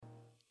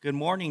Good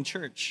morning,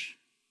 church.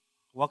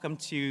 Welcome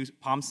to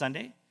Palm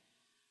Sunday.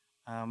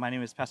 My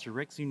name is Pastor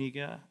Rick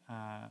Zuniga.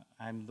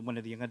 I'm one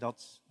of the young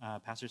adults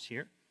pastors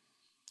here.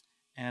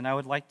 And I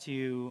would like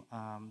to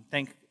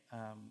thank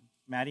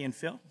Maddie and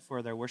Phil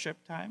for their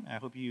worship time. I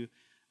hope you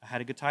had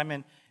a good time.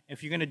 And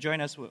if you're going to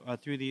join us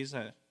through these,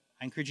 I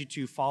encourage you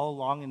to follow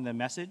along in the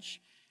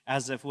message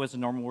as if it was a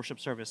normal worship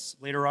service.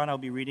 Later on, I'll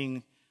be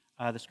reading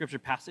the scripture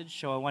passage.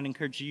 So I want to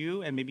encourage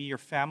you and maybe your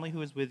family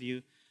who is with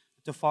you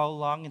to follow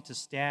along and to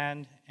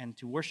stand and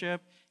to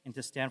worship and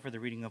to stand for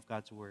the reading of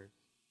God's word.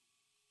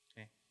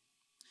 Okay.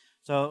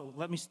 So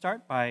let me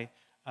start by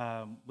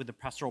with the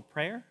pastoral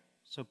prayer.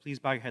 So please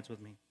bow your heads with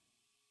me.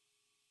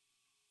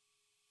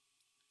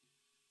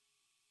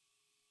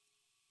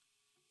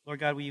 Lord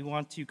God, we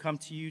want to come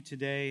to you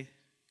today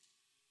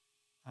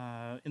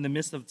in the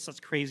midst of such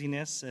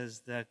craziness as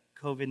the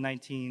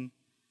COVID-19.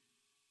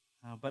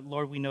 But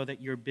Lord, we know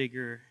that you're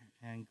bigger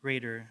and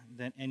greater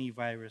than any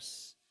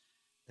virus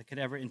that could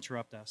ever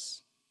interrupt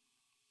us.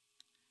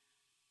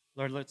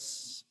 Lord,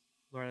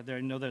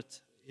 I know that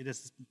it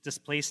has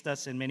displaced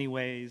us in many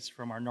ways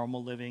from our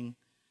normal living.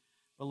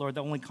 But Lord,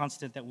 the only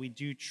constant that we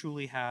do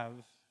truly have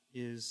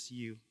is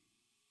you,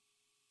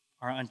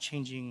 our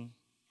unchanging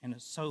and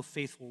so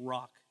faithful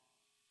rock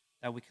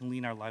that we can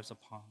lean our lives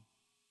upon.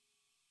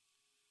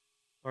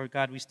 Lord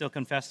God, we still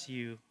confess to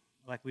you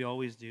like we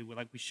always do,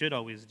 like we should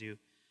always do,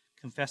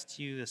 confess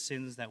to you the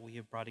sins that we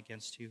have brought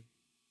against you.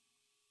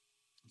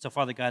 So,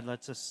 Father God,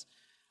 let's us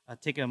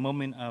take a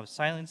moment of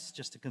silence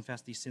just to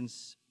confess these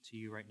sins to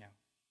you right now.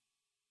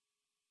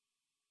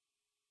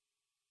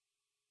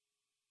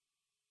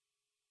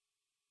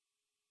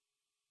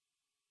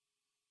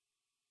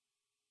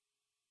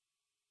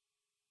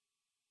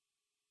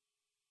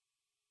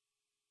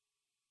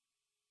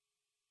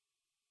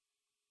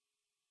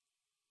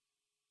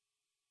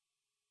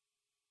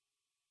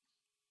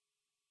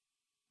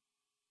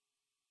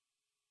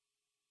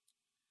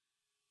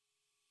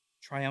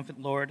 Triumphant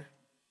Lord,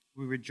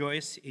 we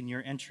rejoice in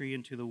your entry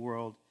into the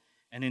world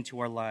and into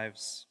our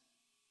lives.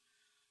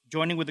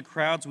 Joining with the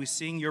crowds, we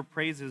sing your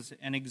praises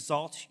and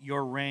exalt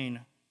your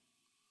reign.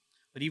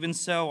 But even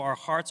so, our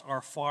hearts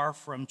are far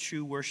from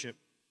true worship.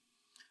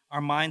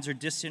 Our minds are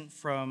distant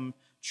from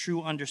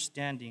true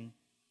understanding.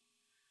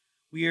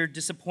 We are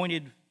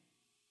disappointed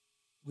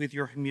with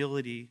your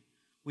humility.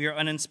 We are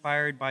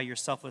uninspired by your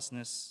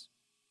selflessness.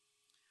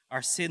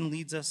 Our sin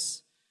leads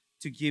us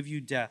to give you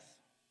death,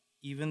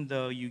 even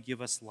though you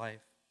give us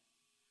life.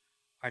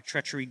 Our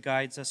treachery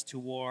guides us to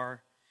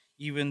war,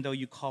 even though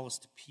you call us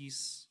to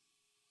peace.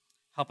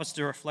 Help us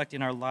to reflect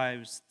in our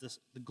lives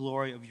the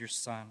glory of your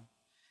Son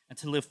and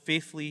to live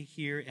faithfully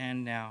here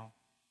and now.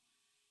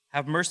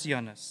 Have mercy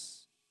on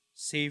us,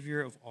 Savior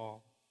of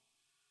all.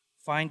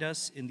 Find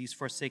us in these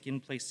forsaken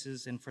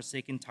places and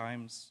forsaken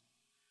times.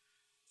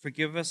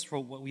 Forgive us for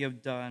what we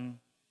have done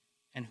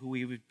and who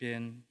we have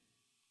been.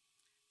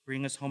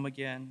 Bring us home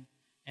again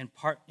and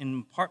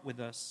impart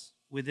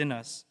within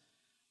us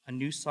a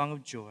new song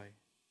of joy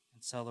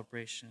and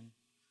celebration.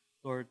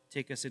 Lord,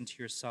 take us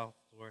into yourself,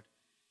 Lord,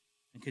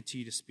 and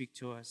continue to speak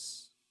to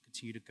us,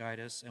 continue to guide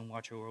us and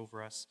watch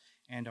over us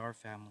and our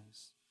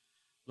families.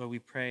 Lord, we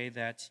pray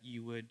that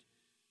you would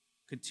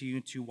continue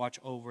to watch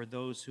over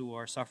those who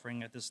are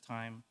suffering at this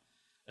time,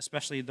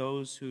 especially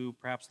those who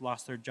perhaps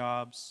lost their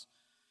jobs,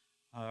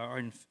 are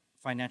in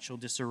financial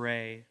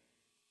disarray,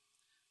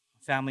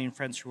 family and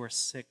friends who are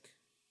sick,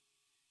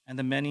 and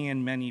the many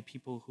and many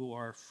people who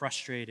are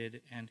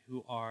frustrated and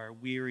who are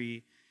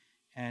weary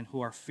and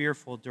who are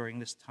fearful during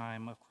this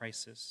time of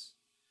crisis.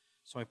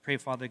 So I pray,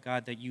 Father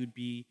God, that you'd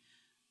be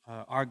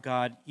our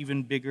God,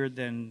 even bigger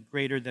than,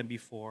 greater than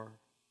before.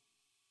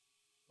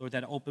 Lord,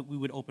 that we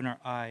would open our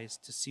eyes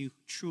to see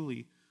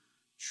truly,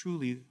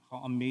 truly how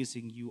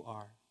amazing you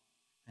are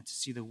and to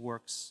see the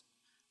works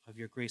of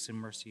your grace and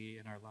mercy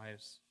in our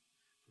lives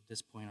from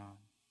this point on.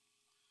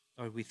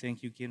 Lord, we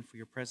thank you again for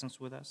your presence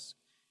with us.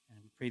 And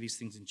we pray these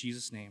things in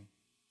Jesus' name.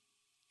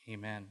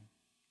 Amen.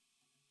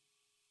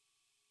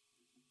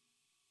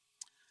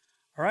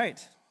 All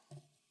right.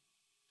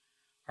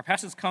 Our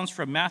passage comes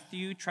from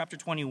Matthew chapter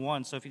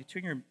 21. So if you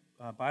turn your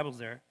Bibles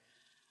there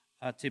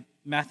to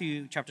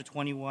Matthew chapter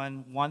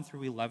 21, 1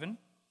 through 11.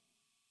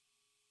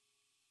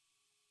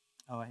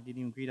 Oh, I didn't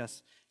even greet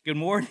us. Good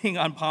morning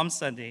on Palm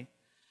Sunday.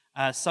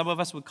 Some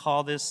of us would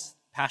call this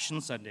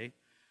Passion Sunday.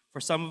 For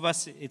some of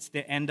us, it's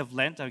the end of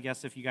Lent. I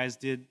guess if you guys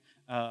did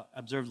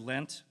observe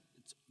Lent,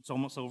 it's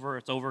almost over.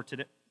 It's over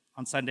today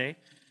on Sunday.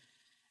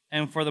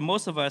 And for the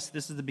most of us,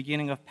 this is the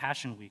beginning of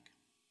Passion Week,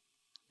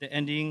 the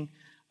ending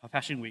of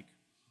Passion Week.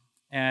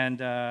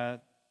 And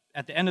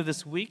at the end of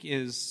this week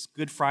is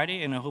Good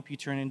Friday, and I hope you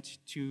turn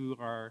into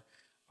our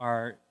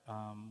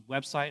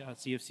website on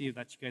CFC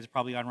that you guys are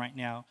probably on right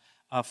now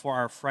for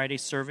our Friday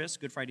service,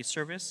 Good Friday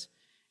service.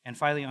 And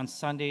finally on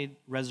Sunday,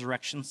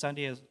 Resurrection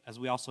Sunday, as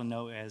we also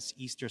know as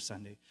Easter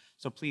Sunday.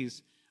 So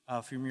please,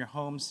 from your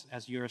homes,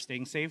 as you are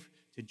staying safe,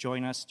 to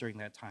join us during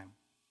that time.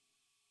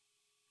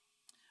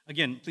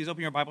 Again, please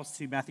open your Bibles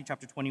to Matthew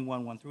chapter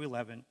 21, 1 through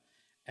 11,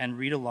 and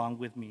read along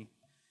with me.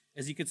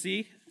 As you can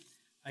see,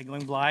 I'm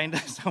going blind,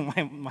 so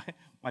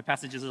my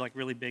passages are like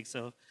really big,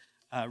 so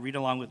read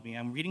along with me.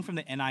 I'm reading from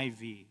the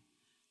NIV,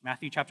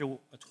 Matthew chapter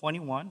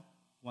 21,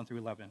 1 through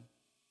 11.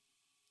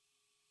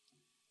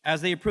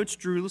 As they approached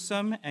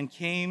Jerusalem and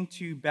came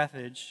to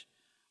Bethphage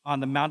on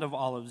the Mount of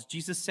Olives,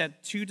 Jesus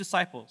sent 2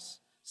 disciples,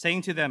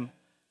 saying to them,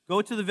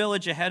 "Go to the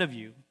village ahead of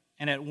you,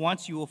 and at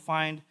once you will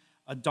find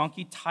a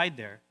donkey tied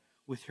there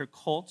with her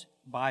colt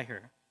by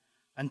her.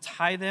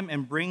 Untie them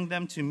and bring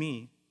them to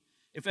me.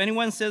 If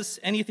anyone says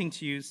anything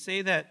to you,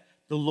 say that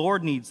the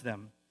Lord needs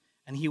them,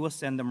 and he will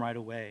send them right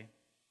away."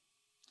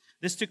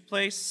 This took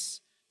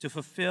place to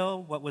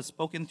fulfill what was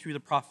spoken through the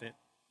prophet.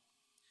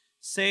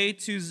 "Say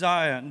to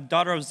Zion,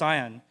 daughter of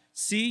Zion,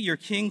 see, your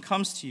king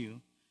comes to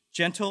you,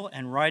 gentle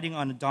and riding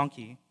on a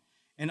donkey,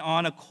 and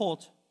on a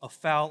colt, a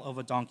foal of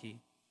a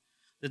donkey."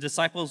 The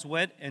disciples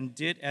went and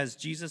did as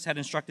Jesus had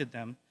instructed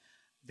them.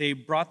 They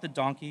brought the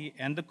donkey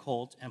and the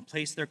colt and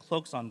placed their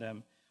cloaks on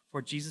them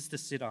for Jesus to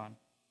sit on.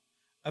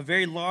 A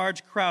very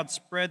large crowd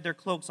spread their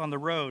cloaks on the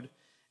road,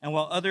 and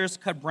while others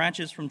cut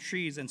branches from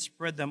trees and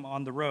spread them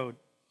on the road,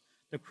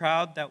 the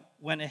crowd that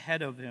went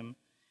ahead of him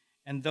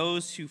and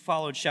those who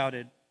followed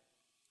shouted,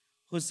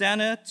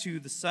 "Hosanna to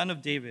the Son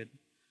of David.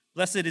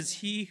 Blessed is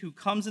he who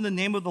comes in the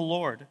name of the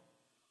Lord.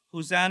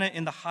 Hosanna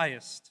in the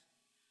highest."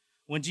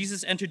 When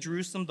Jesus entered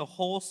Jerusalem, the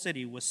whole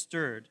city was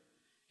stirred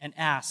and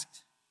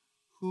asked,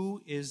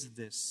 "Who is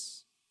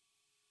this?"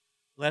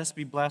 Let us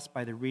be blessed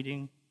by the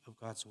reading of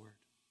God's word.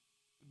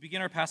 We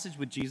begin our passage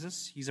with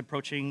Jesus. He's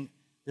approaching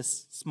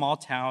this small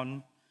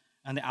town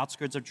on the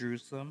outskirts of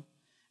Jerusalem,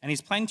 and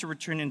he's planning to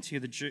return into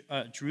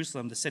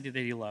Jerusalem, the city that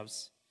he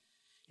loves.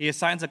 He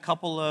assigns a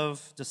couple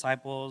of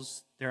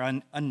disciples.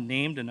 They're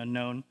unnamed and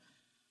unknown,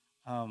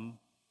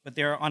 but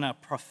they're on a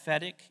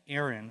prophetic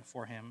errand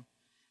for him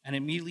and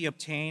immediately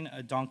obtain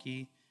a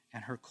donkey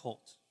and her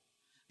colt.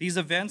 These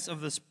events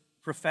of this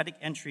prophetic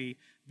entry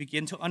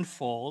begin to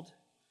unfold.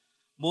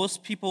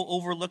 Most people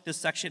overlook this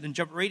section and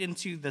jump right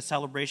into the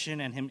celebration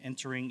and him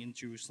entering in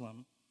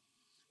Jerusalem.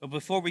 But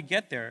before we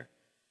get there,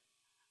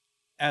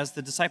 as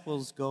the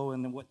disciples go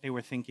and what they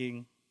were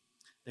thinking,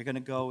 they're going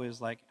to go is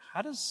like,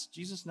 how does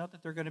Jesus know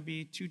that there are going to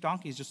be 2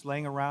 donkeys just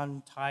laying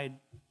around tied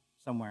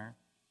somewhere?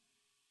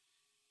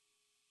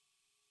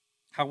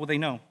 How will they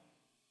know?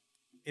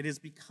 It is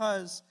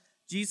because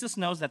Jesus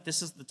knows that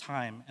this is the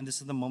time and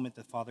this is the moment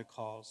that Father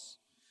calls.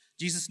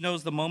 Jesus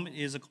knows the moment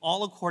is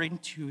all according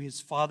to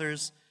his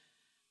Father's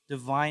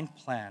divine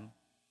plan,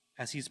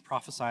 as he's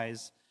prophesied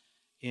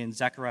in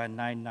Zechariah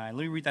 9:9.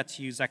 Let me read that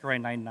to you, Zechariah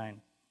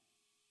 9:9.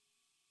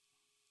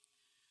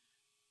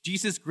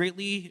 Jesus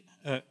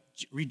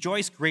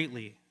rejoice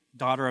greatly,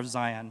 daughter of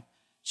Zion.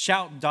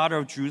 Shout, daughter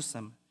of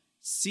Jerusalem.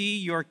 See,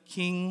 your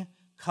king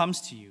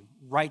comes to you,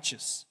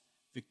 righteous,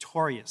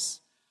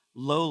 victorious,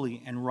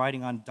 lowly, and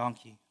riding on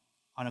donkey,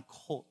 on a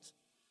colt,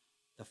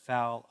 the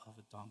foal of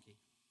a donkey.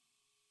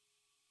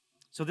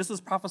 So this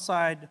was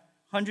prophesied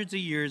hundreds of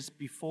years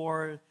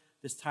before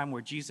this time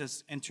where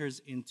Jesus enters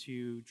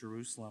into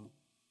Jerusalem.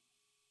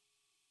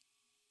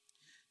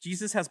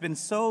 Jesus has been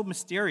so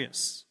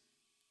mysterious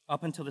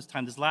up until this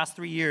time. This last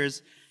 3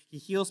 years, he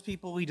heals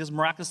people, he does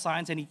miraculous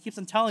signs, and he keeps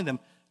on telling them,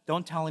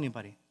 don't tell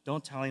anybody,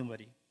 don't tell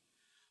anybody.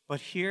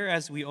 But here,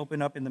 as we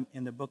open up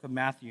in the book of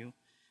Matthew,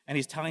 and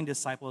he's telling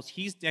disciples,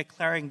 he's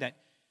declaring that,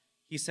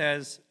 he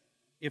says,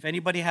 if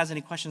anybody has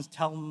any questions,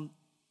 tell them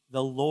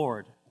the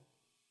Lord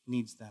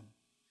needs them.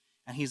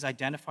 And he's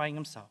identifying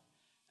himself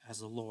as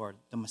the Lord,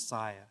 the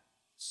Messiah,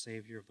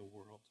 Savior of the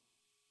world.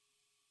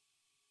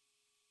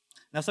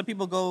 Now, some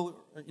people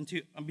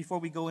before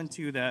we go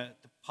into the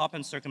pomp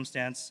and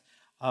circumstance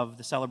of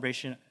the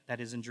celebration that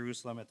is in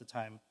Jerusalem at the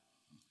time,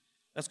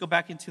 let's go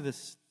back into the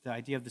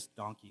idea of this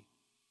donkey.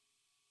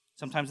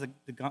 Sometimes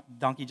the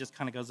donkey just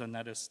kind of goes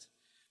unnoticed,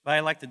 but I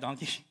like the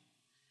donkey.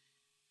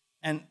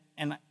 And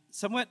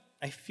somewhat,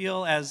 I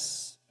feel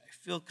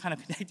kind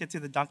of connected to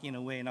the donkey in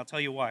a way, and I'll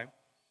tell you why.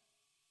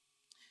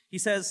 He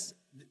says,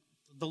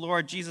 the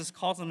Lord Jesus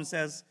calls them and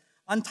says,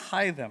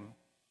 untie them.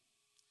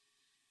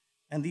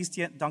 And these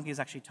donkeys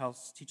actually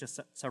teach us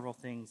several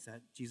things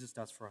that Jesus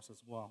does for us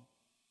as well.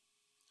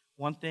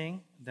 One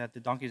thing that the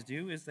donkeys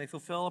do is they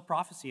fulfill a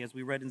prophecy, as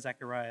we read in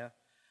Zechariah.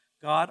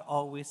 God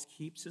always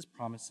keeps his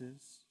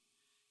promises.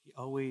 He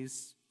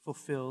always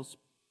fulfills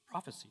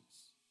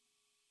prophecies.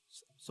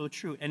 So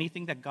true.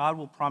 Anything that God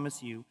will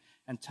promise you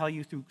and tell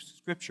you through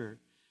Scripture,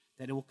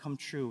 that it will come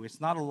true.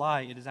 It's not a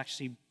lie. It is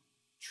actually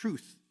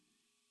truth.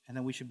 And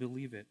then we should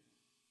believe it.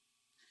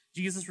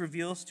 Jesus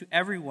reveals to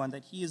everyone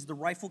that he is the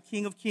rightful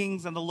King of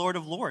Kings and the Lord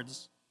of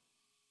Lords.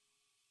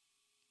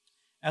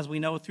 As we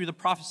know through the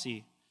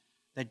prophecy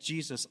that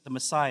Jesus, the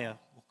Messiah,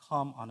 will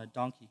come on a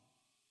donkey.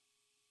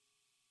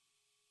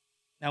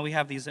 Now we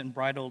have these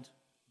unbridled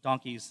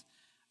donkeys.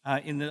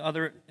 In the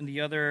other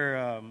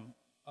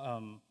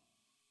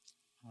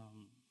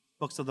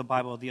books of the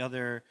Bible, the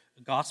other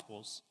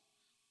Gospels,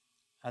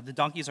 the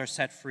donkeys are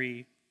set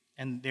free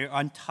and they're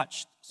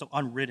untouched, so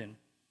unridden,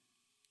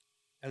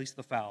 at least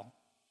the fowl.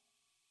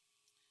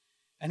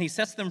 And he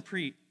sets them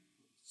free.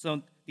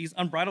 So these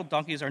unbridled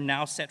donkeys are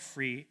now set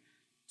free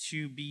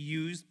to be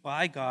used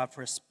by God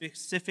for a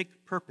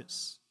specific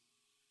purpose,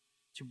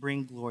 to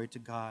bring glory to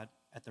God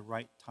at the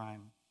right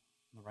time,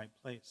 in the right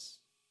place.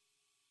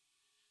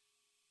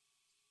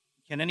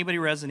 Can anybody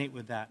resonate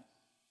with that?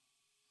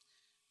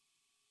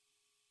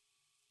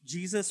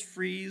 Jesus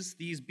frees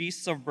these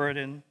beasts of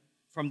burden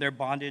from their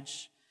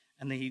bondage,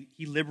 and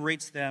he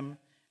liberates them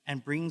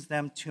and brings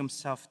them to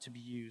himself to be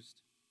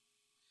used.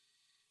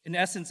 In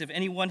essence, if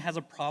anyone has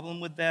a problem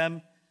with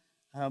them,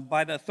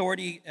 by the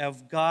authority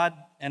of God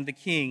and the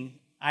King,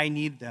 I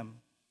need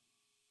them.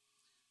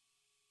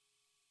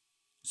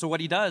 So what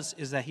he does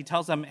is that he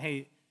tells them,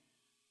 hey,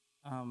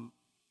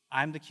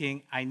 I'm the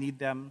king, I need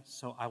them,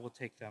 so I will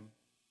take them.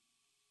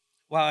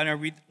 Well,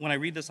 and when I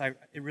read this,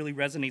 it really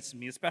resonates to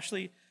me,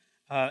 especially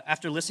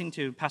after listening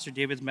to Pastor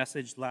David's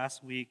message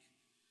last week.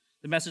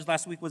 The message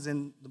last week was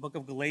in the book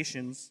of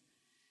Galatians,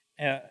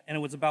 and it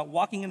was about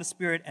walking in the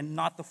Spirit and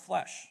not the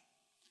flesh.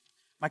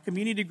 My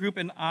community group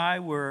and I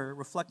were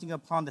reflecting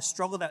upon the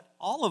struggle that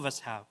all of us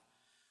have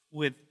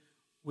with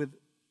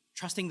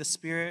trusting the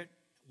Spirit,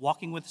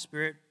 walking with the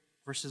Spirit,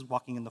 versus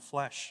walking in the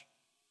flesh.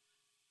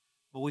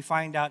 But we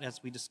find out,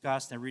 as we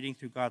discussed and reading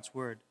through God's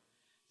Word,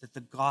 that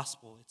the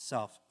gospel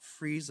itself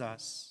frees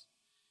us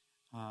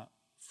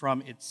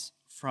from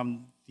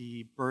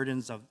the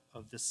burdens of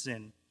the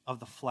sin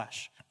of the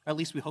flesh. Or at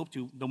least we hope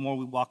to, the more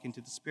we walk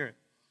into the Spirit.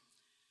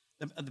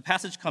 The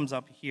passage comes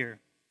up here.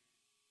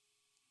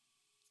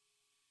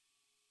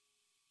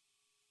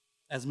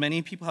 As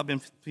many people have been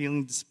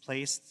feeling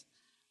displaced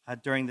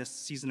during this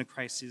season of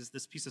crisis,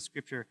 this piece of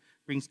scripture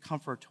brings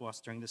comfort to us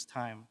during this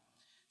time.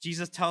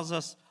 Jesus tells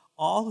us,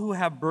 all who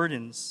have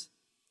burdens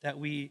that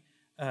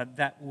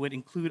would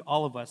include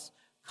all of us,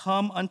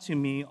 come unto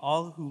me,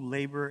 all who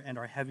labor and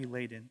are heavy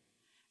laden,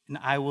 and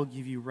I will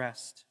give you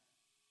rest.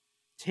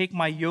 Take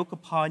my yoke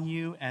upon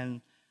you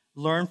and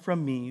learn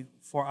from me,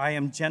 for I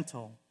am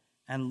gentle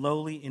and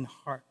lowly in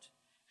heart,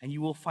 and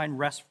you will find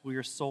rest for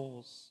your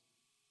souls.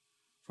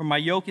 For my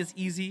yoke is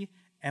easy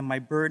and my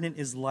burden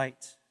is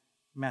light.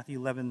 Matthew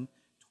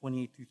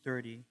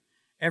 11:28-30.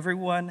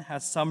 Everyone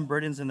has some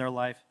burdens in their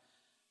life,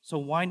 so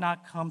why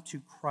not come to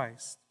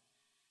Christ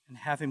and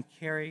have him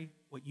carry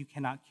what you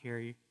cannot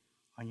carry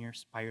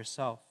by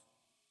yourself?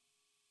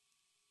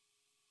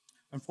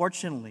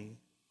 Unfortunately,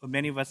 for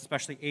many of us,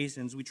 especially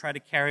Asians, we try to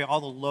carry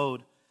all the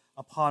load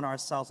upon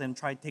ourselves and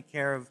try to take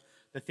care of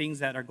the things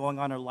that are going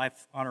on in our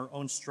life on our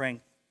own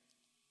strength.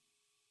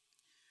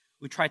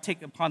 We try to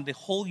take upon the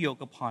whole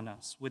yoke upon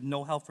us with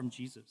no help from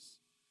Jesus.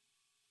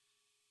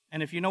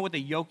 And if you know what the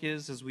yoke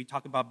is, as we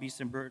talk about beast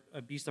of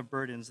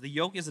burdens, the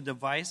yoke is a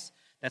device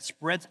that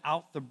spreads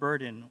out the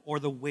burden or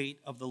the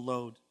weight of the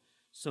load,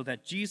 so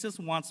that Jesus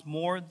wants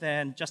more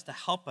than just to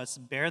help us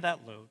bear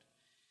that load.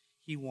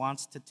 He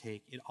wants to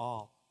take it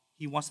all.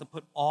 He wants to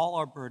put all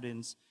our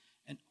burdens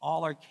and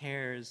all our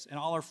cares and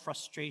all our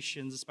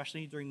frustrations,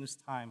 especially during this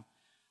time,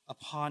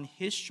 upon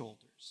his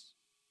shoulders.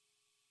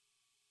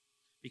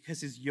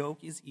 Because his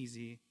yoke is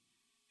easy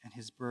and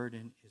his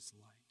burden is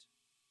light.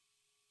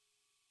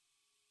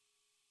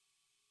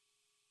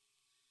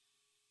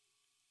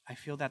 I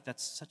feel that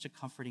that's such a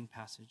comforting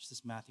passage,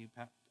 this Matthew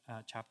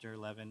chapter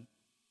 11,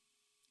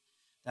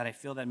 that I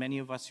feel that many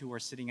of us who are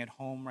sitting at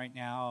home right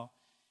now,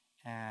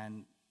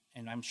 and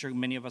I'm sure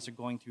many of us are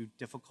going through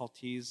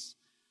difficulties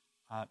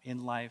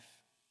in life,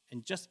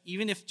 and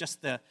even if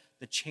the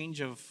change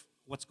of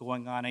what's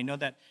going on, I know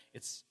that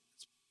it's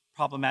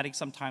problematic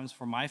sometimes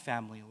for my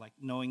family, like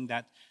knowing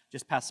that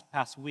just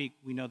past week,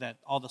 we know that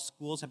all the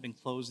schools have been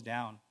closed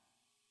down,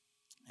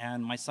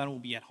 and my son will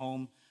be at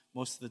home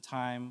most of the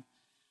time.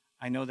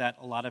 I know that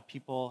a lot of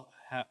people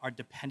are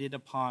dependent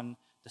upon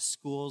the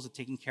schools of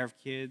taking care of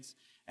kids,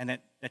 and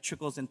that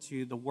trickles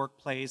into the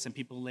workplace and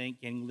people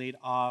getting laid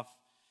off,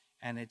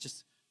 and it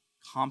just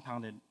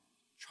compounded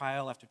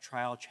trial after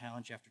trial,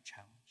 challenge after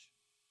challenge.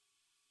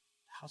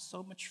 How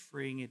so much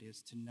freeing it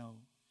is to know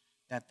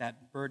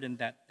that burden,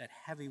 that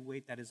heavy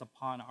weight that is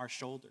upon our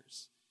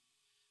shoulders,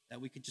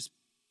 that we could just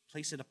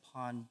place it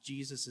upon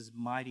Jesus'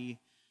 mighty,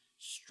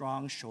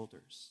 strong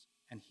shoulders,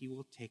 and he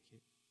will take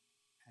it,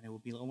 and it will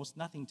be almost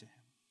nothing to him.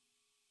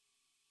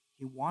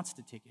 He wants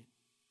to take it.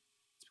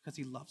 It's because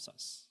he loves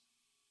us.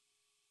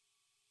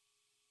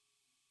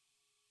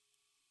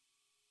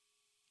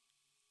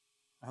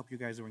 I hope you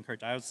guys were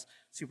encouraged. I was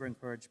super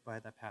encouraged by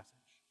that passage.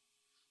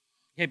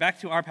 Okay, back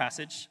to our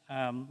passage.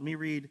 Let me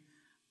read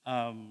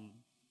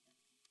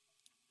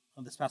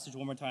this passage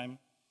one more time,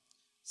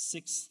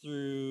 6-10.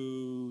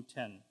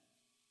 The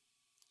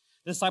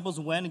disciples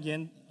went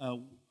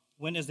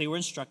as they were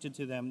instructed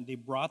to them. They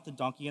brought the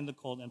donkey and the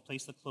colt and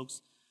placed the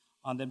cloaks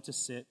on them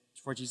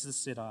for Jesus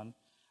to sit on.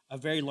 A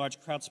very large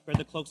crowd spread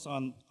the cloaks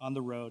on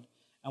the road,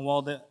 and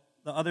while the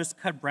others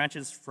cut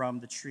branches from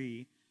the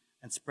tree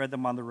and spread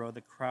them on the road,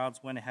 the crowds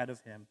went ahead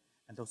of him,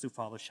 and those who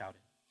followed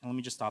shouted. And let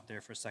me just stop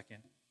there for a second.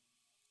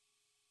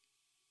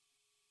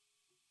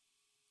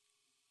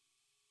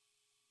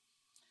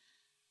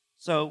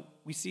 So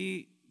we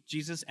see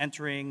Jesus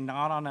entering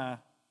not on a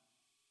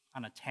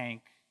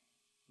tank,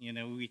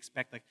 We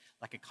expect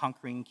like a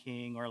conquering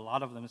king, or a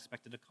lot of them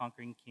expected a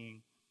conquering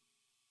king.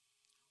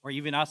 Or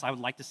even us, I would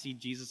like to see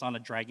Jesus on a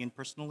dragon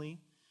personally,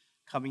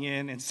 coming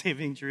in and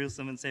saving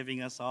Jerusalem and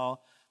saving us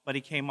all. But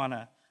he came on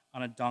a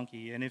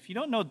donkey. And if you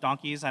don't know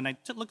donkeys, and I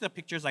looked at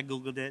pictures, I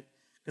Googled it,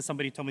 because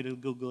somebody told me to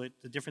Google it,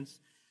 the difference.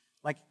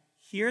 Like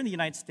here in the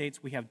United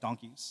States, we have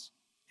donkeys.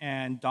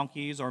 And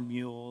donkeys or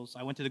mules.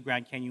 I went to the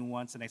Grand Canyon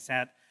once, and I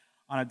sat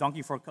on a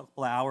donkey for a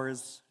couple of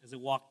hours as I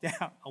walked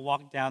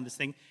down this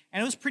thing.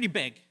 And it was pretty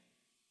big.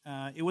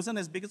 It wasn't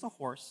as big as a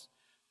horse,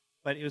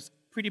 but it was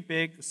pretty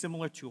big,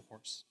 similar to a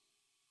horse.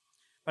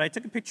 But I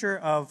took a picture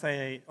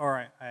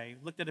I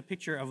looked at a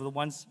picture of the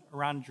ones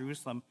around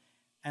Jerusalem,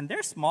 and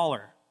they're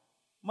smaller,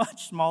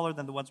 much smaller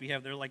than the ones we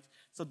have.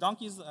 So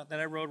donkeys that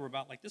I rode were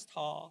about like this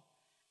tall,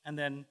 and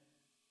then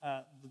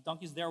the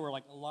donkeys there were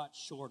like a lot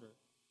shorter.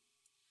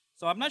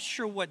 So I'm not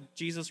sure what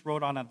Jesus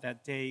rode on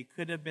that day. It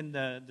could have been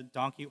the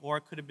donkey, or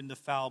it could have been the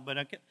foal, but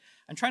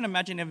I'm trying to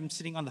imagine him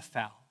sitting on the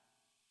foal.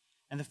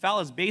 And the foal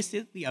is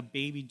basically a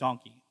baby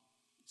donkey.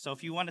 So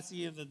if you want to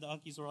see if the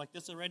donkeys were like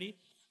this already,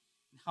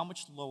 how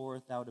much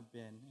lower that would have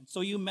been. And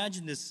so you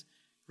imagine this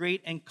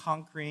great and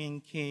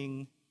conquering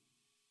king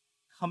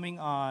coming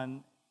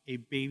on a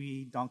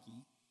baby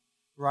donkey,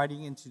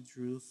 riding into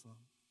Jerusalem.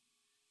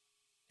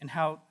 And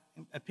how,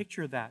 a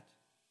picture of that.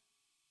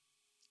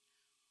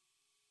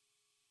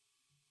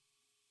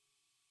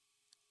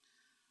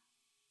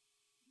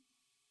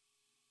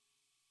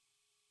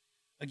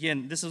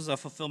 Again, this is a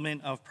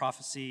fulfillment of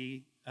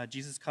prophecy,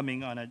 Jesus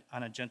coming on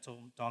a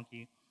gentle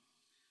donkey.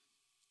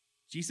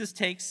 Jesus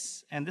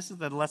takes, and this is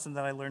the lesson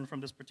that I learned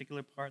from this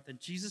particular part, that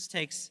Jesus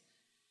takes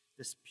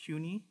this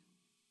puny,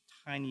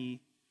 tiny,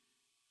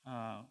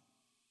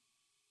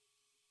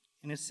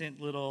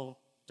 innocent little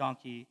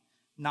donkey,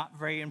 not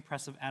very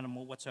impressive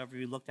animal whatsoever.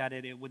 If you looked at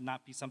it, it would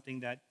not be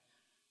something that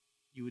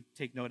you would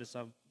take notice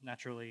of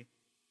naturally.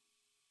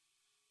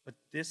 But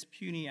this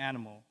puny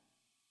animal,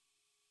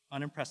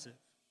 unimpressive,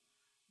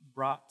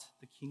 brought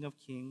the King of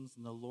Kings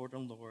and the Lord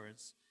of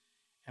Lords,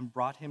 and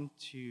brought him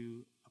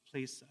to a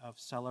place of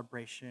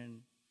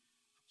celebration,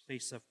 a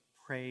place of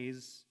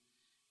praise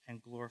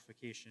and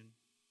glorification.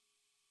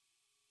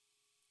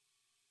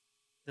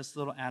 This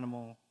little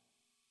animal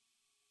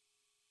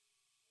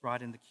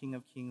brought in the King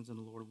of Kings and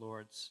the Lord of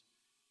Lords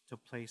to a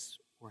place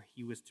where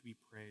he was to be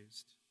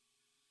praised.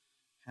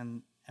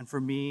 And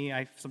for me,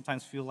 I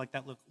sometimes feel like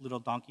that little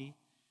donkey,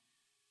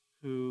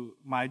 who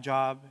my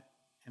job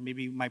and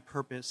maybe my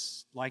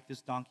purpose, like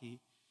this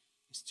donkey,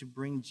 is to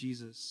bring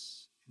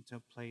Jesus into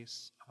a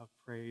place of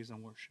praise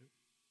and worship.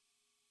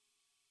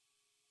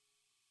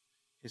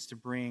 Is to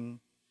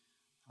bring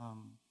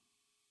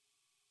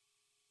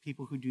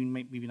people who do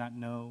maybe not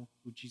know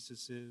who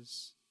Jesus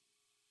is,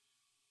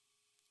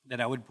 that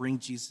I would bring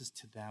Jesus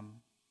to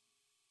them,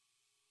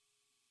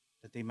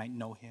 that they might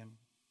know him,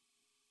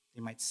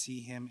 they might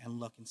see him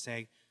and look and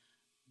say,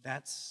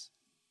 that's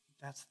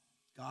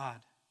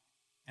God,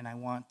 and I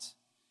want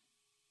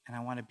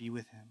to be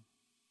with him.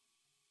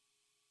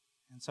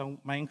 And so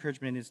my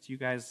encouragement is to you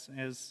guys,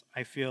 as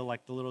I feel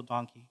like the little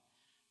donkey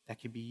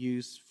that could be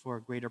used for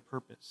a greater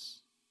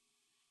purpose,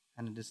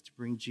 and it is to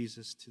bring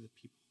Jesus to the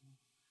people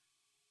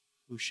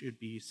who should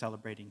be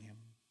celebrating him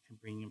and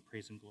bringing him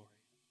praise and glory.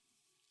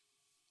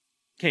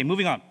 Okay,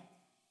 moving on.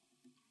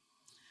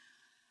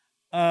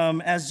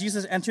 As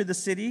Jesus entered the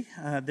city,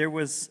 there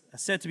was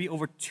said to be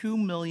over 2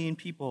 million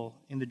people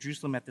in the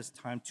Jerusalem at this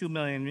time. 2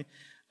 million.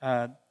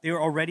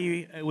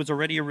 It was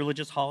already a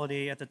religious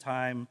holiday at the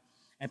time,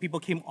 and people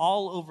came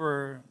all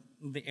over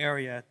the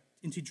area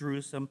into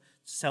Jerusalem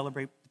to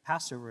celebrate the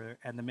Passover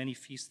and the many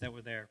feasts that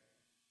were there.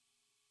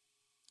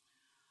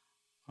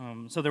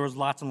 So there was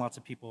lots and lots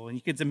of people, and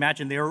you could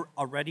imagine they were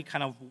already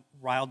kind of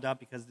riled up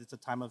because it's a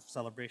time of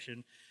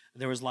celebration.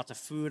 There was lots of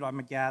food on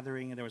the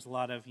gathering, and there was a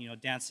lot of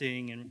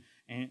dancing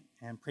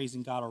and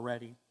praising God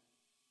already.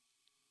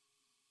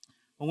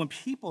 But when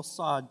people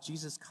saw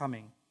Jesus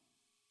coming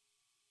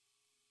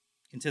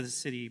into the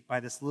city by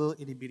this little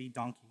itty-bitty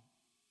donkey,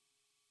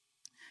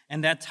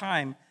 and that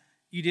time,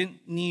 you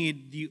didn't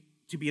need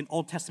to be an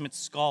Old Testament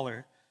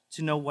scholar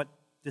to know what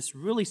this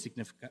really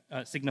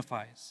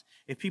signifies.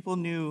 If people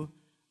knew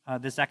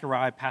the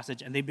Zechariah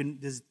passage, and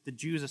the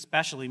Jews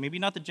especially, maybe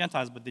not the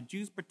Gentiles, but the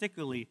Jews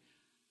particularly,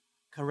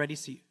 could already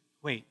see,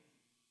 wait,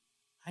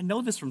 I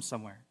know this from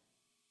somewhere.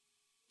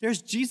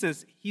 There's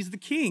Jesus, he's the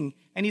king,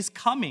 and he's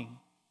coming.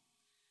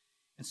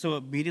 And so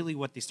immediately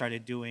what they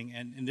started doing,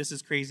 and this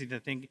is crazy to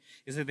think,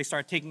 is that they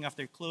started taking off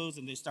their clothes,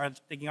 and they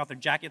started taking off their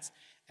jackets,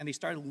 and they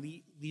started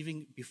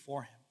leaving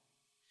before him.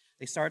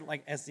 They started,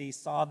 as they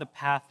saw the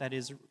path that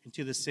is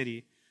into the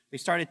city, they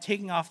started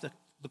taking off the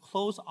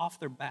clothes off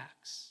their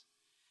backs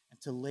and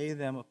to lay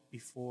them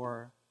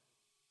before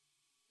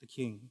the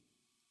king.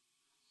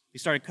 They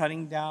started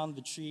cutting down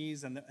the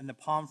trees and the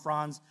palm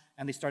fronds,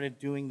 and they started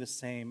doing the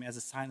same as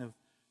a sign of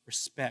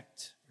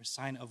respect, or a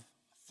sign of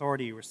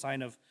authority, or a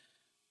sign of,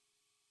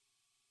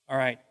 all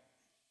right,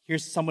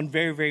 here's someone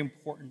very, very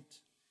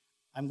important.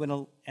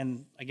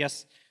 And I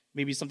guess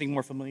maybe something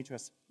more familiar to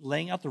us,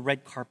 laying out the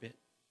red carpet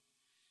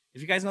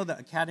If you guys know the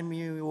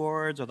Academy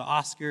Awards or the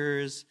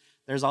Oscars,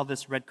 there's all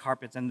this red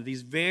carpets, and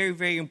these very,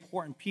 very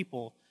important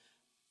people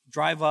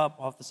drive up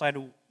off the side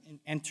and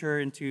enter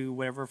into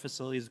whatever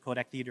facilities,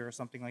 Kodak Theater or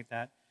something like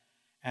that,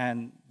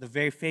 and the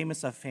very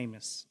famous of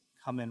famous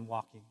come in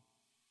walking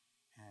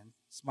and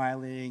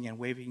smiling and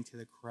waving to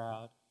the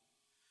crowd.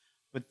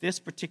 But this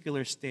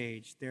particular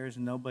stage, there is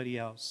nobody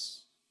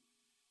else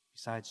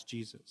besides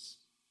Jesus.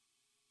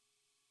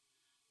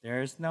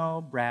 There is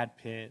no Brad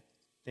Pitt.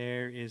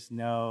 There is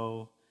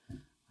no,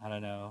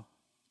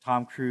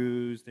 Tom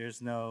Cruise.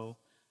 There's no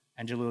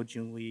Angelo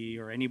Jolie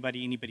or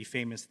anybody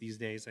famous these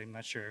days. I'm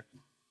not sure.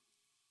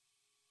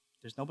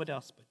 There's nobody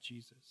else but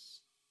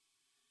Jesus.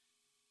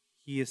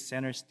 He is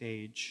center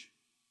stage,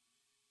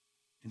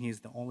 and he is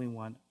the only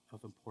one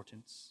of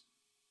importance.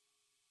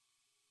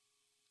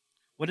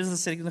 What is the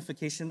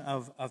signification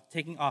of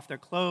taking off their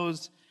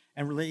clothes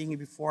and laying it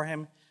before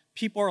him?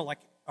 People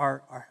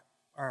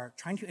are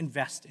trying to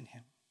invest in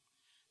him.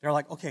 They're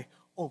like, okay,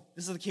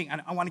 this is the king.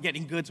 I want to get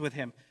in goods with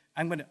him.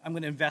 I'm going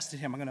to invest in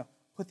him. I'm going to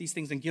put these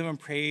things and give him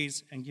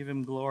praise and give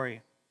him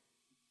glory.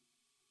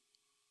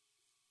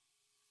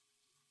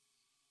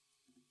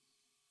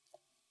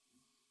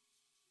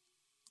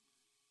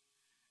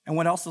 And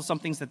what also some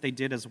things that they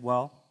did as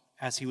well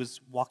as he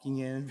was walking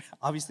in,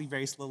 obviously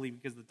very slowly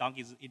because the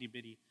donkey's itty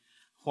bitty,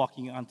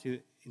 walking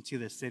into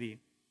the city,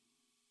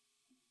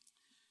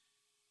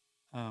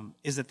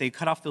 is that they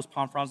cut off those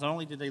palm fronds. Not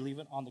only did they leave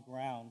it on the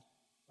ground,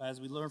 but as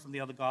we learn from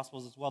the other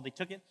Gospels as well, they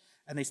took it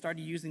and they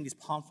started using these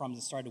palm fronds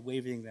and started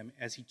waving them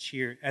as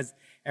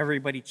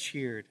everybody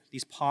cheered.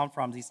 These palm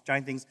fronds, these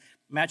giant things.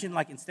 Imagine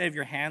like instead of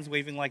your hands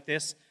waving like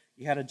this,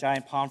 you had a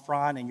giant palm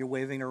frond and you're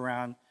waving it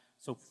around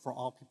so for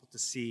all people to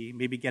see,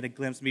 maybe get a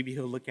glimpse, maybe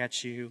he'll look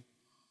at you.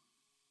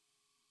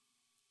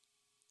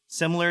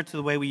 Similar to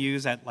the way we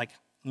use at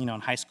in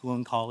high school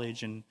and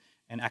college and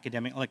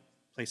academic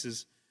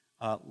places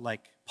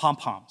like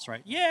pom-poms,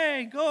 right?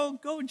 Yay,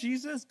 go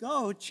Jesus,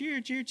 go,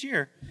 cheer, cheer,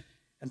 cheer,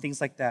 and things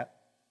like that.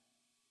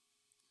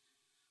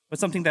 But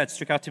something that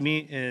stuck out to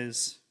me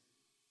is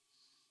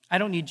I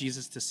don't need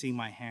Jesus to see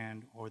my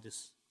hand or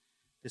this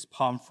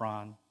palm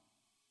frond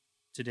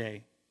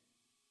today.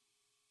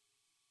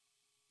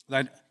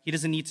 He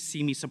doesn't need to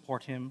see me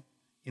support him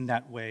in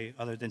that way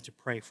other than to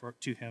pray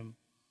to him.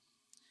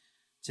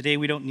 Today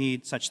we don't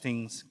need such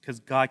things because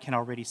God can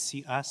already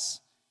see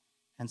us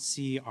and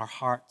see our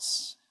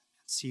hearts,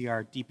 see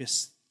our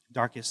deepest,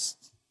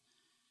 darkest,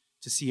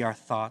 to see our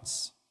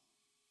thoughts,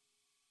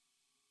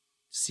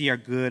 to see our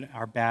good,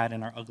 our bad,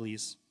 and our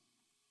uglies.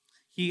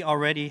 He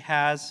already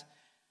has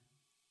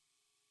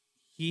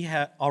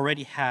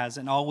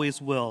and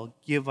always will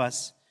give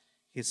us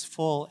his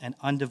full and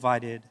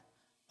undivided,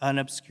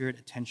 unobscured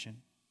attention.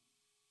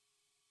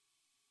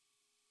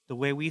 The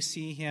way we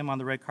see him on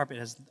the red carpet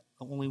as the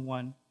only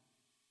one,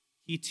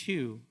 he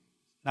too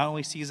not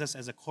only sees us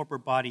as a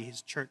corporate body,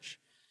 his church,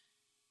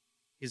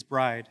 his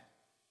bride,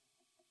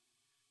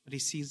 but he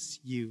sees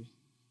you and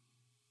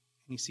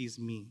he sees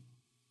me.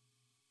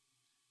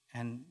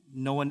 And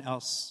no one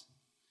else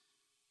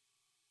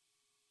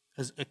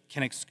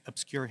can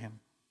obscure him.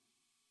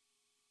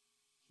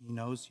 He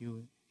knows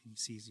you and he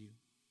sees you.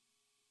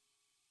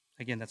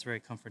 Again, that's very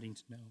comforting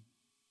to know.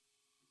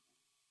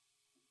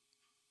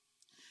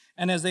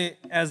 And as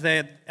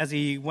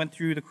he went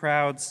through the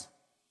crowds,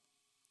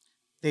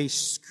 they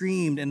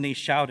screamed and they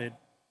shouted.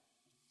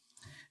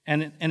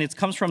 And it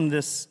comes from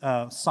this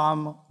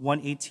Psalm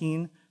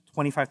 118,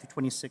 25 to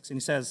 26. And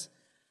he says,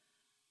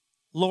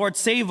 Lord,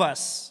 save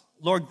us.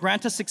 Lord,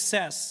 grant us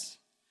success.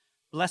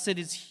 Blessed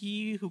is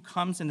he who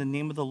comes in the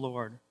name of the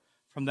Lord.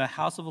 From the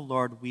house of the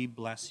Lord we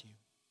bless you.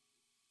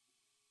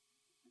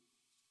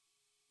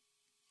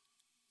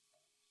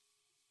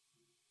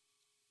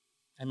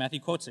 And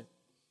Matthew quotes it.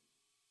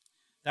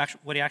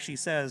 What he actually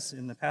says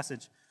in the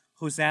passage,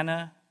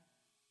 Hosanna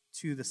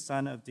to the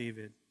Son of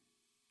David.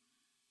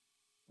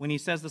 When he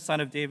says the Son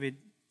of David,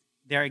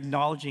 they're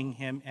acknowledging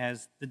him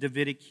as the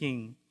Davidic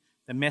king,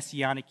 the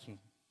Messianic king.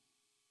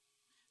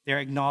 They're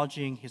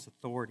acknowledging his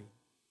authority.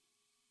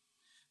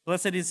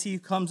 Blessed is he who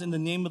comes in the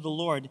name of the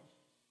Lord,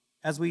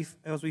 as we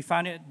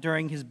found it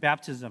during his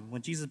baptism,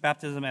 when Jesus'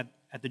 baptism at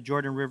the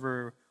Jordan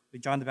River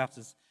with John the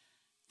Baptist.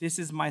 This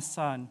is my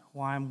son,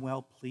 who I am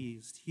well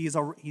pleased. He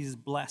is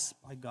blessed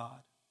by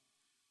God.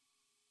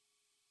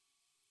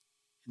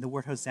 And the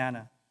word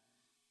Hosanna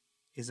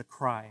is a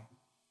cry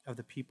of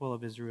the people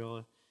of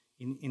Israel,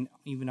 in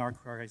even our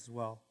cry as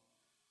well.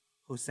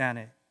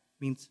 Hosanna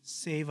means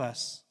save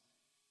us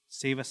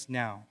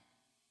now.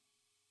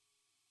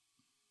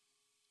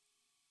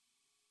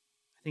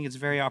 I think it's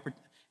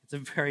a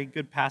very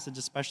good passage,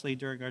 especially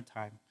during our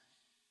time,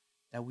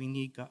 that we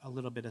need a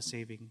little bit of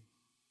saving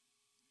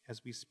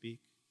as we speak.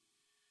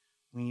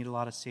 We need a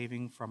lot of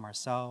saving from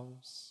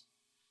ourselves,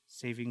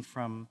 saving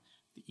from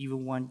the evil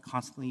one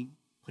constantly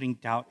putting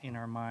doubt in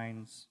our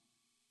minds,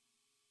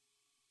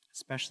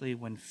 especially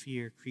when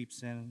fear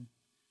creeps in.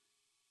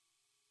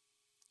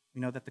 We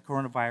know that the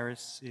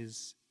coronavirus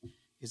is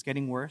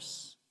getting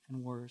worse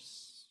and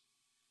worse.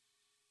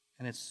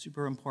 And it's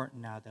super important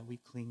now that we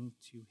cling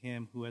to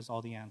him who has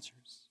all the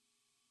answers,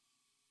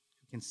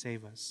 who can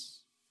save us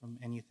from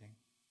anything.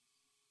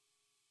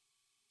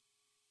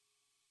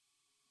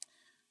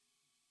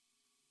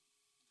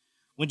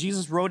 When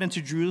Jesus rode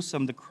into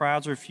Jerusalem, the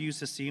crowds refused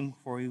to see him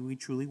for who he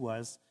truly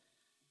was,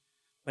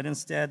 but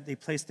instead they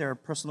placed their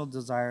personal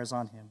desires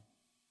on him.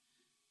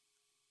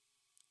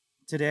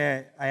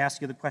 Today, I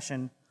ask you the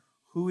question,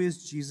 who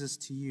is Jesus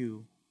to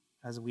you,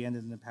 as we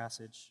ended in the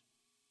passage?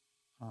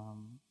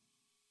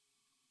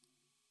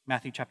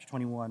 Matthew chapter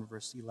 21,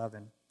 verse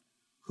 11.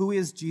 Who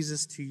is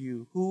Jesus to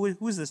you? Who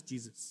is this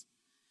Jesus?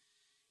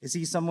 Is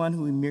he someone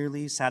who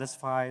merely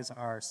satisfies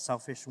our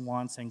selfish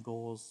wants and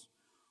goals?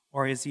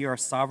 Or is he our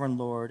sovereign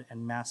Lord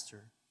and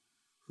Master,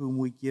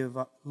 whom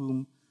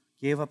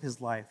gave up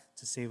his life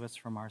to save us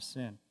from our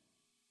sin?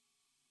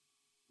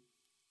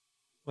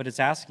 What it's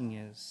asking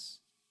is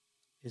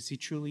he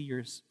truly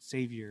your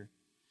Savior?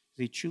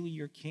 Is he truly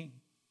your King?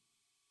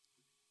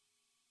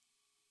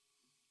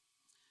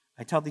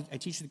 I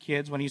teach the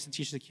kids, when I used to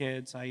teach the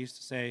kids, I used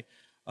to say,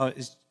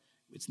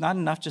 it's not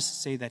enough just to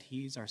say that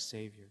he's our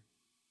Savior.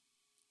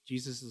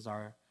 Jesus is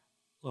our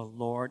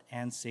Lord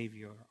and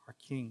Savior, our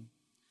King.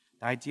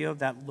 The idea of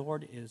that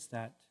Lord is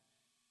that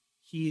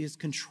he has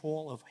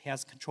control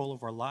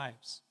of our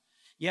lives.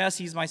 Yes,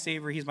 he's my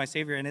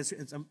Savior, and it's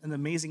an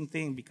amazing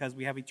thing because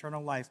we have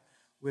eternal life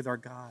with our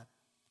God.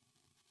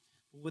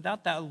 But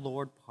without that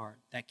Lord part,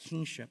 that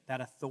kingship,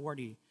 that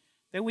authority,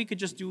 then we could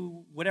just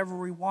do whatever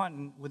we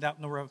want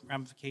without no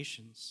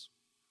ramifications,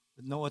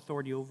 with no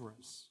authority over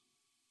us.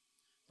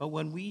 But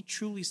when we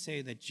truly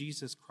say that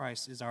Jesus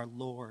Christ is our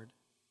Lord,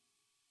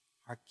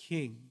 our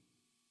King,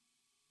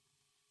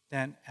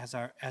 then as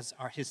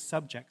his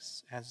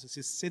subjects, as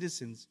his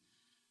citizens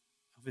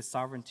of his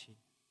sovereignty,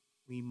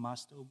 we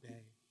must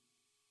obey.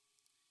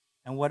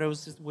 And what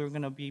is it we're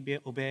going to be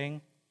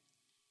obeying?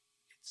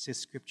 It's his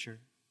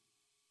scripture.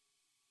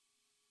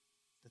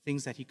 The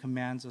things that he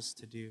commands us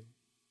to do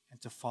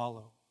and to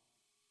follow.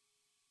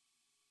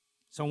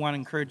 So I want to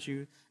encourage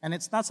you. And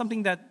it's not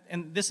something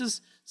and this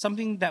is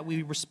something that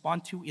we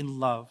respond to in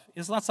love.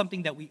 It's not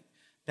something that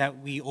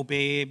we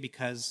obey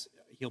because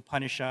he'll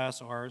punish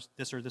us or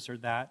this or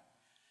that.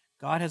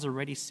 God has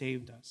already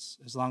saved us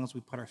as long as we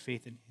put our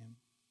faith in him.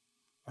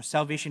 Our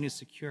salvation is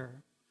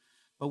secure.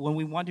 But when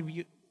we want to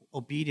be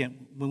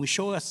obedient, when we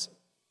show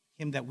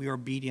him that we are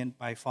obedient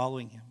by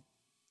following him,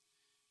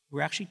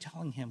 we're actually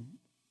telling him,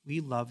 we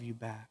love you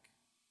back,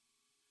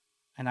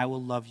 and I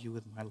will love you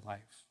with my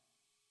life.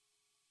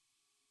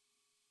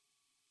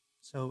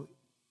 So,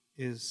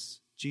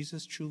 is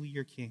Jesus truly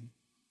your King?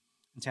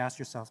 And to ask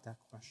yourself that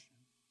question.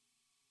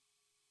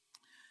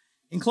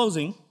 In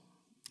closing,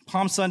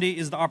 Palm Sunday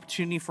is the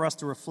opportunity for us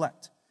to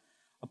reflect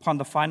upon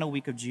the final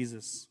week of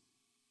Jesus,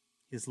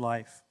 his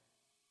life,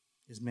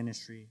 his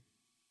ministry.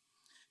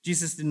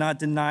 Jesus did not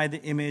deny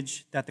the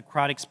image that the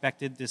crowd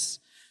expected, this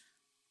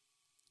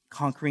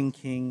conquering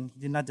king.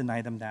 He did not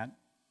deny them that.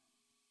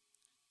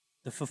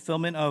 The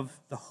fulfillment of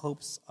the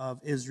hopes of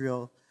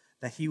Israel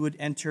that he would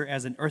enter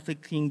as an earthly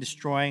king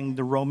destroying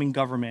the Roman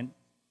government.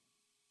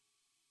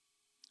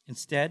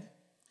 Instead,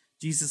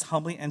 Jesus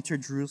humbly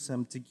entered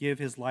Jerusalem to give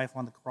his life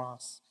on the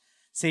cross,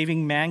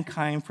 saving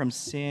mankind from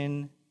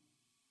sin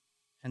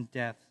and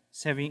death,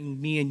 saving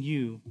me and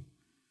you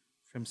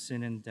from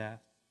sin and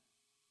death.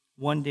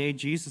 One day,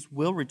 Jesus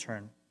will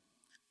return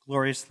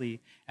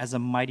gloriously as a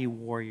mighty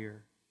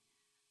warrior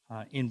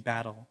in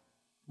battle,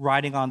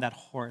 riding on that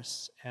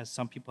horse, as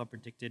some people have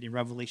predicted in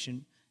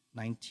Revelation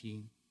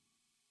 19.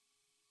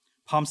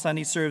 Palm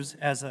Sunday serves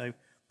as a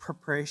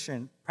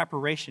preparation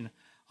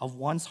of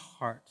one's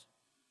heart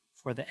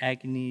for the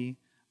agony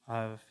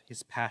of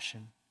his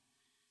passion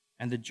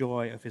and the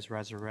joy of his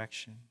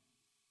resurrection.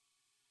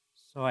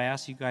 So I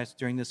ask you guys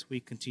during this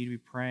week, continue to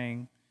be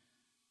praying,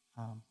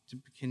 to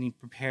continue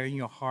preparing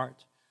your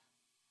heart,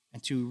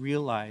 and to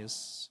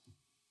realize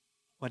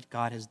what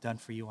God has done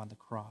for you on the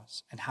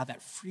cross and how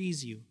that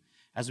frees you,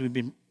 as we've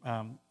been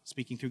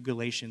speaking through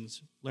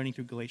Galatians, learning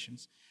through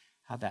Galatians,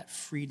 how that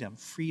freedom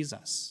frees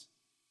us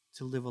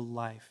to live a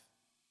life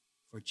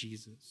for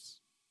Jesus.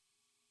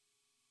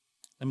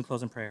 Let me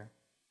close in prayer.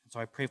 And so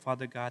I pray,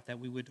 Father God, that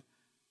we would,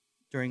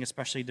 during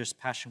especially this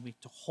Passion Week,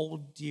 to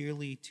hold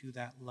dearly to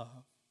that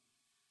love.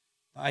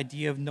 The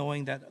idea of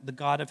knowing that the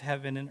God of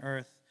heaven and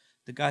earth,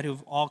 the God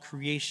of all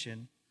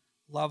creation,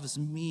 loves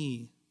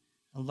me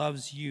and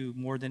loves you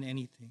more than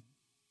anything.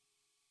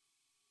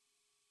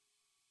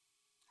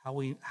 How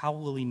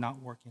will he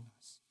not work in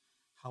us?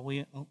 How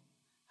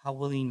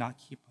will he not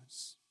keep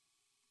us?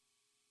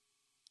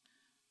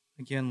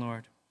 Again,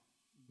 Lord,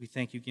 we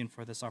thank you again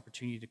for this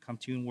opportunity to come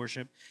to you and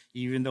worship,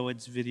 even though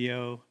it's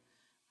video,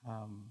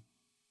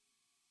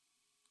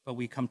 but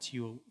we come to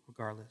you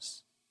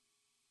regardless.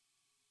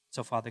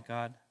 So, Father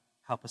God,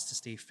 help us to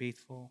stay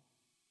faithful.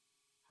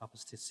 Help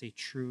us to stay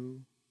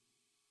true.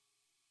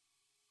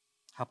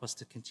 Help us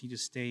to continue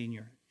to stay in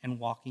and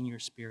walk in your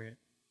Spirit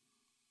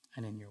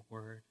and in your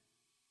word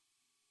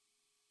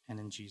and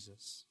in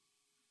Jesus.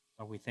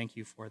 Lord, we thank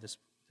you for this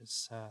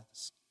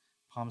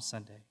Palm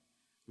Sunday.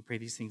 We pray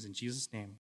these things in Jesus' name.